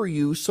read for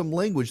you some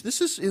language. This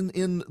is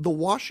in the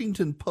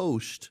Washington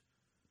Post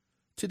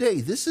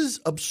today. This is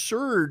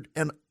absurd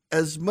and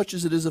as much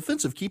as it is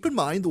offensive. Keep in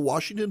mind, the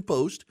Washington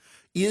Post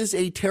is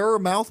a terror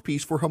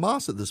mouthpiece for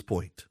Hamas at this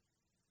point.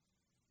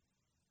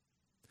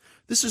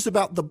 This is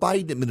about the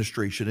Biden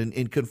administration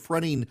and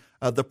confronting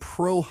the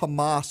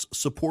pro-Hamas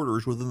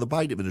supporters within the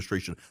Biden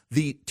administration,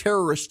 the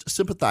terrorist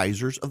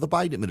sympathizers of the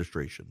Biden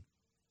administration.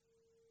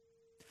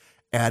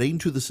 Adding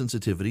to the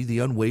sensitivity, the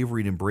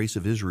unwavering embrace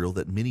of Israel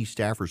that many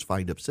staffers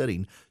find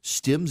upsetting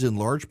stems in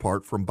large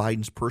part from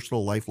Biden's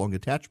personal lifelong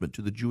attachment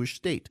to the Jewish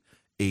state,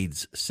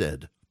 aides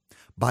said.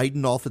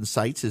 Biden often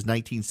cites his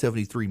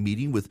 1973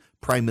 meeting with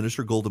Prime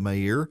Minister Golda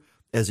Meir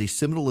as a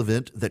seminal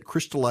event that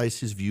crystallized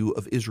his view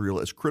of Israel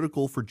as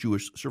critical for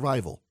Jewish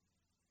survival.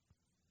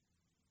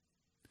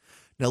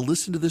 Now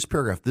listen to this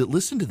paragraph.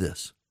 Listen to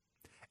this.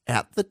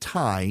 At the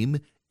time,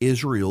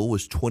 Israel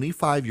was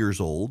 25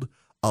 years old,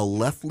 a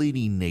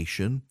left-leaning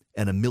nation,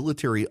 and a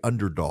military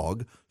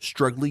underdog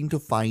struggling to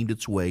find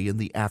its way in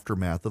the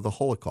aftermath of the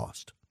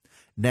Holocaust.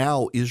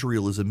 Now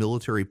Israel is a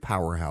military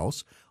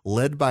powerhouse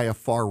led by a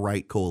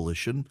far-right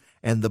coalition,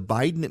 and the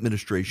Biden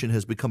administration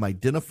has become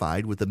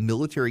identified with a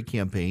military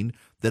campaign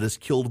that has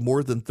killed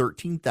more than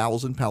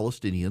 13,000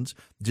 Palestinians,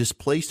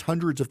 displaced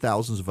hundreds of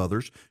thousands of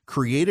others,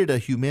 created a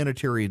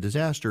humanitarian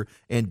disaster,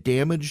 and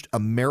damaged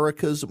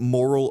America's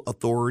moral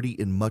authority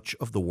in much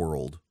of the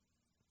world.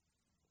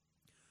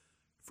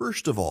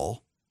 First of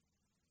all,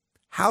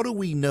 how do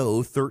we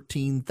know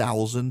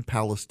 13,000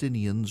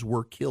 Palestinians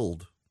were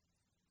killed?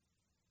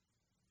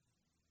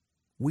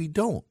 We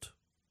don't.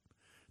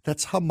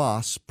 That's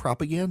Hamas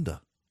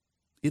propaganda.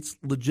 It's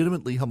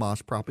legitimately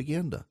Hamas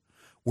propaganda.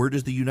 Where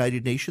does the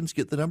United Nations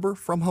get the number?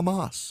 From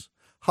Hamas.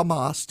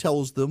 Hamas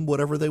tells them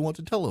whatever they want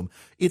to tell them.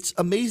 It's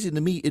amazing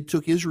to me it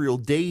took Israel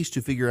days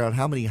to figure out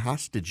how many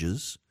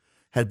hostages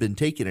had been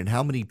taken and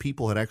how many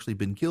people had actually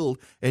been killed,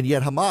 and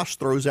yet Hamas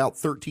throws out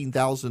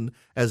 13,000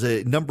 as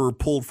a number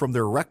pulled from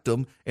their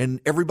rectum, and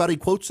everybody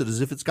quotes it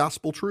as if it's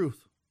gospel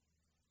truth.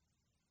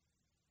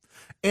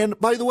 And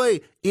by the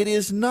way, it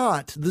is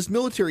not this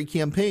military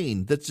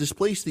campaign that's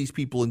displaced these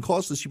people and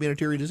caused this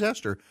humanitarian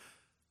disaster.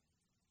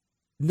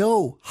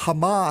 No,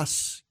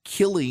 Hamas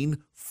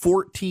killing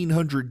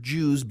 1,400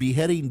 Jews,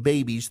 beheading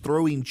babies,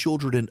 throwing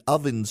children in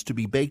ovens to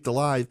be baked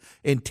alive,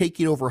 and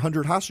taking over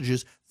 100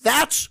 hostages.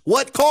 That's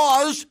what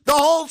caused the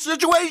whole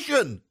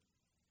situation.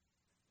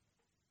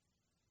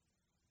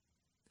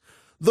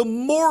 The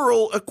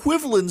moral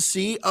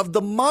equivalency of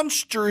the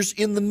monsters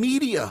in the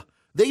media.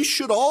 They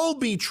should all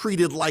be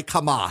treated like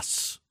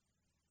Hamas.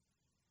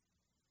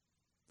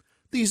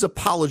 These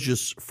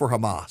apologists for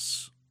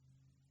Hamas.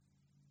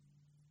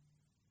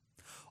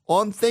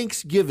 On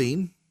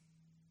Thanksgiving,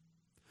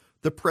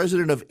 the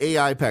president of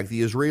AIPAC,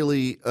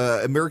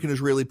 the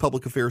American-Israeli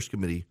Public Affairs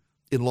Committee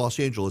in Los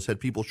Angeles,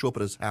 had people show up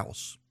at his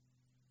house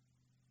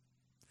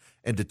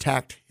and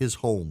attacked his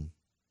home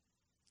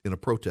in a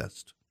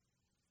protest.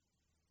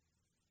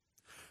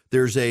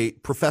 There's a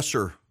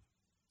professor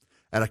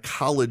at a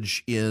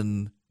college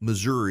in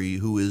Missouri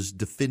who is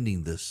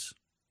defending this,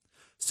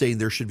 saying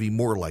there should be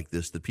more like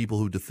this, that people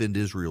who defend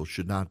Israel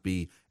should not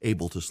be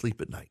able to sleep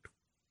at night.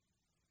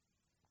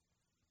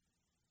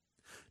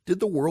 Did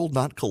the world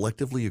not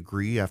collectively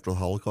agree after the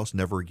Holocaust,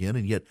 never again,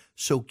 and yet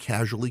so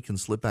casually can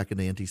slip back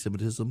into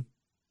anti-Semitism?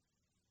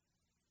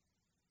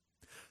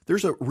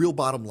 There's a real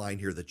bottom line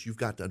here that you've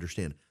got to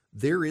understand.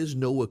 There is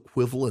no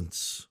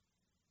equivalence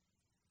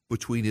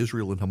between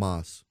Israel and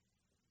Hamas.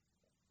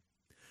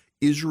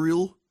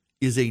 Israel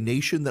is a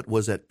nation that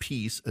was at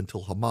peace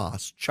until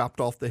Hamas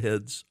chopped off the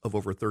heads of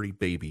over 30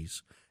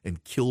 babies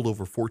and killed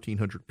over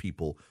 1,400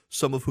 people,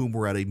 some of whom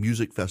were at a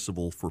music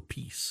festival for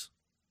peace.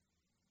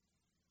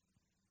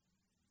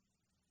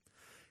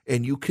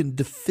 And you can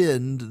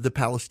defend the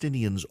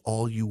Palestinians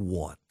all you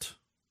want.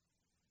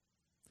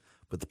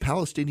 But the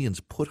Palestinians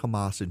put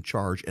Hamas in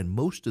charge, and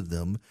most of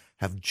them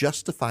have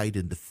justified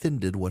and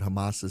defended what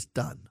Hamas has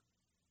done.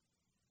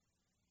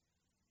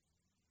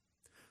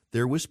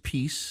 There was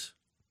peace,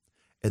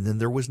 and then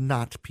there was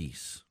not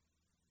peace.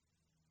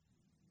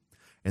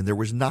 And there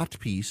was not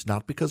peace,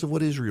 not because of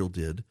what Israel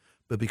did,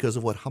 but because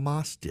of what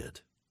Hamas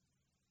did.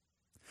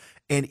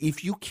 And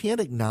if you can't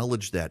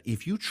acknowledge that,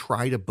 if you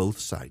try to both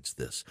sides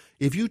this,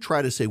 if you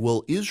try to say,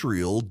 well,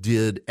 Israel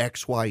did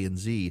X, Y, and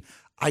Z,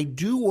 I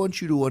do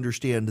want you to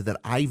understand that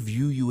I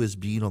view you as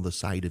being on the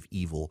side of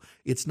evil.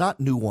 It's not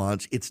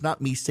nuance. It's not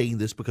me saying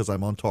this because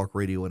I'm on talk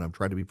radio and I'm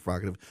trying to be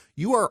provocative.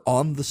 You are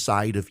on the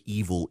side of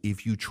evil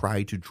if you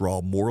try to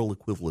draw moral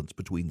equivalence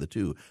between the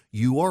two.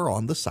 You are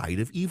on the side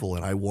of evil,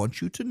 and I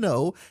want you to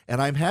know,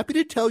 and I'm happy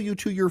to tell you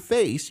to your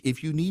face,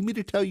 if you need me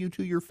to tell you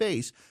to your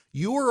face,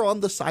 you are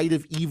on the side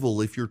of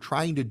evil if you're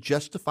trying to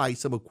justify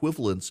some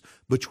equivalence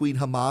between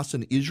Hamas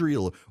and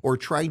Israel, or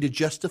trying to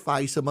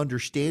justify some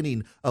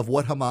understanding of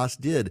what Hamas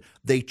did.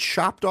 They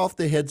chopped off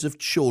the heads of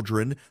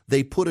children.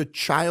 They put a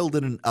child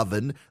in an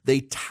oven. They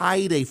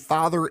tied a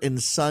father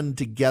and son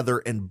together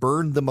and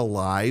burned them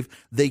alive.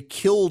 They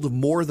killed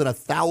more than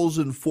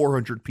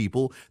 1,400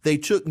 people. They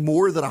took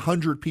more than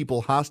 100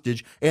 people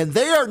hostage, and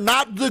they are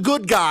not the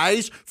good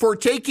guys for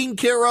taking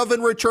care of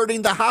and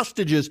returning the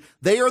hostages.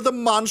 They are the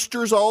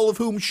monsters, all of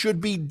whom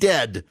should be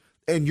dead.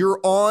 And you're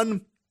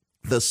on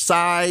the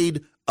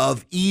side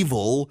of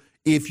evil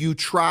if you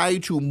try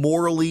to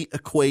morally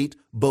equate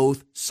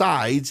both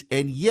sides.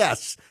 And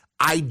yes,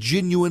 I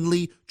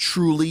genuinely,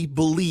 truly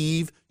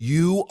believe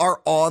you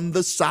are on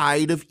the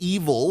side of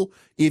evil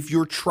if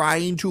you're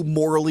trying to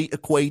morally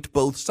equate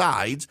both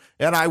sides.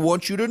 And I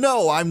want you to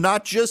know, I'm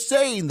not just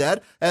saying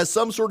that as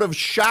some sort of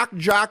shock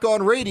jock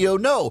on radio.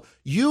 No,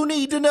 you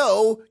need to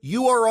know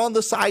you are on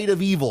the side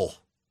of evil.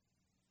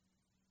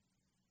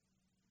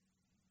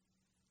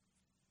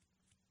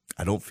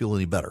 I don't feel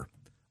any better,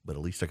 but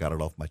at least I got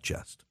it off my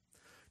chest.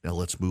 Now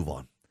let's move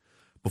on.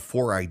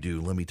 Before I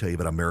do, let me tell you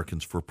about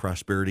Americans for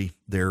Prosperity.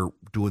 They're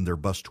doing their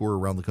bus tour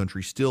around the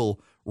country, still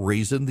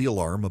raising the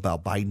alarm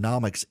about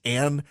Bidenomics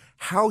and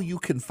how you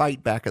can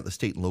fight back at the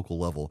state and local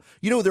level.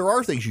 You know, there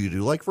are things you can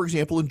do, like, for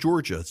example, in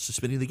Georgia,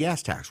 suspending the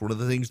gas tax. One of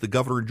the things the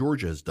governor in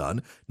Georgia has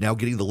done, now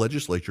getting the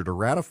legislature to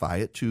ratify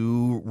it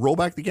to roll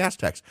back the gas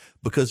tax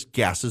because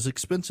gas is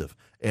expensive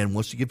and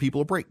wants to give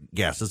people a break.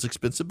 Gas is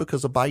expensive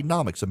because of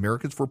Bidenomics.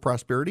 Americans for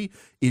Prosperity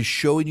is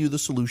showing you the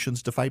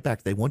solutions to fight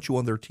back. They want you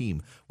on their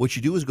team. What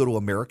you do is go to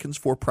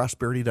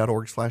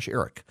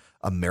americansforprosperity.org/Eric.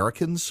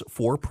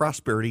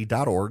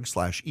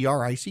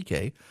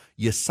 americansforprosperity.org/ERICK.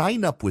 You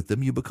sign up with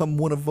them. You become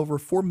one of over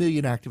 4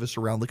 million activists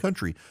around the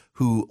country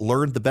who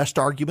learn the best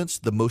arguments,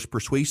 the most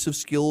persuasive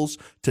skills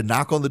to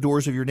knock on the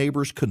doors of your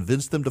neighbors,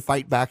 convince them to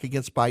fight back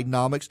against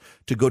Bidenomics,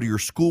 to go to your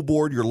school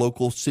board, your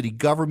local city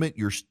government,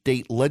 your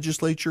state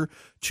legislature,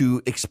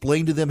 to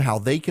explain to them how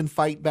they can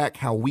fight back,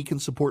 how we can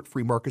support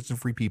free markets and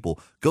free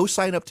people. Go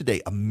sign up today.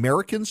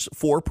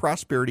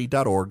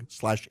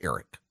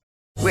 americansforprosperity.org/Eric.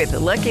 With the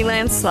Lucky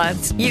Land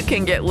Slots, you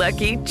can get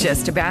lucky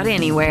just about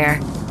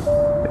anywhere.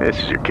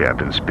 This is your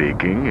captain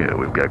speaking.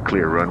 We've got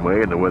clear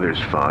runway and the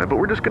weather's fine, but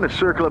we're just going to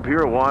circle up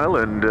here a while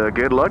and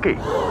get lucky.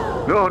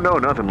 No,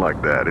 nothing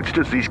like that. It's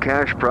just these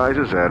cash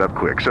prizes add up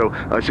quick. So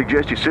I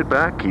suggest you sit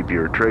back, keep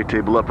your tray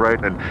table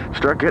upright, and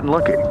start getting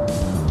lucky.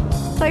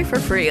 Play for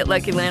free at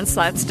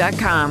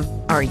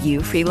LuckyLandSlots.com. Are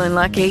you feeling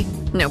lucky?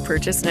 No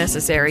purchase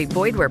necessary.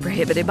 Void where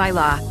prohibited by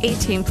law.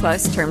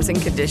 18+ terms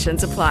and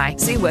conditions apply.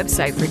 See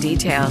website for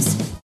details.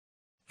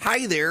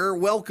 Hi there.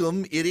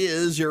 Welcome. It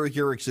is Eric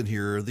Erickson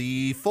here.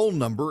 The phone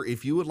number,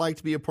 if you would like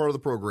to be a part of the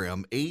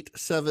program,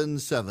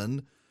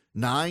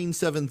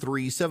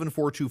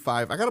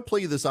 877-973-7425. I got to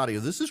play you this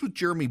audio. This is with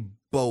Jeremy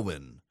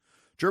Bowen.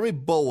 Jeremy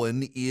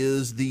Bowen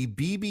is the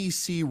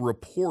BBC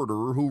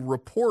reporter who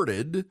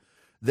reported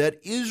that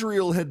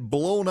Israel had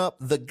blown up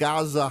the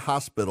Gaza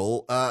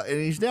hospital, and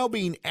he's now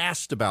being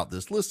asked about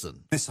this.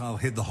 Listen. Missile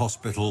hit the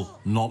hospital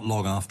not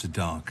long after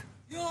dark.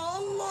 Ya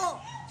Allah!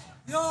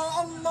 Ya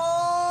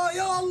Allah!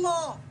 Ya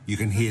Allah! You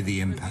can hear the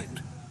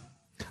impact.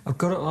 I've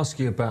got to ask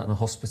you about the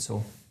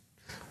hospital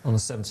on the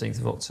 17th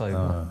of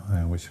October.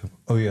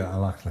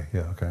 Al-Akli.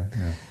 Yeah, okay.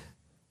 Yeah.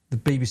 The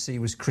BBC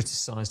was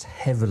criticised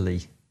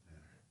heavily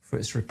for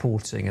its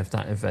reporting of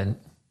that event.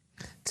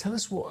 Tell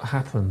us what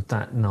happened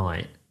that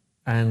night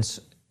and,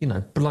 you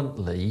know,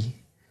 bluntly,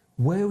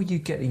 where were you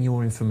getting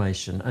your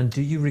information, and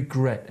do you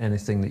regret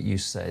anything that you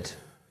said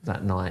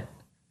that night?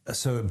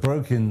 So it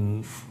broke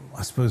in,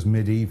 I suppose,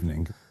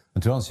 mid-evening.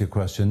 And to answer your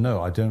question,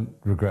 no, I don't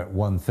regret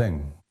one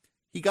thing.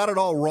 He got it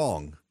all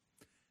wrong,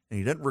 and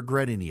he doesn't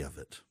regret any of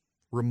it.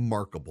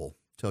 Remarkable.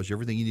 Tells you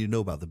everything you need to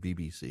know about the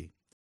BBC.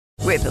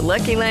 With the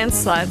Lucky Land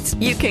Slots,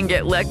 you can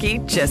get lucky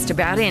just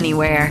about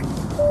anywhere.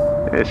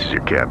 This is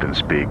your captain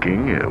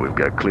speaking. We've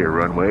got clear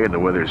runway and the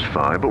weather's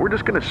fine, but we're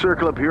just going to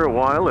circle up here a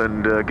while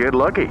and get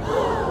lucky.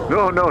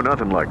 No,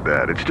 nothing like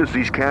that. It's just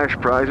these cash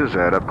prizes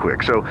add up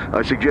quick. So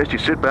I suggest you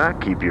sit back,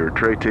 keep your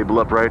tray table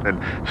upright, and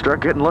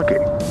start getting lucky.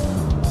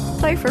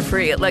 Play for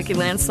free at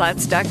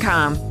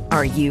LuckyLandSlots.com.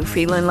 Are you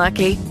feeling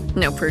lucky?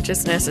 No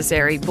purchase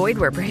necessary. Void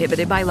where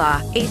prohibited by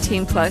law.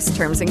 18 plus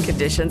terms and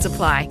conditions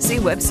apply. See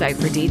website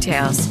for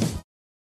details.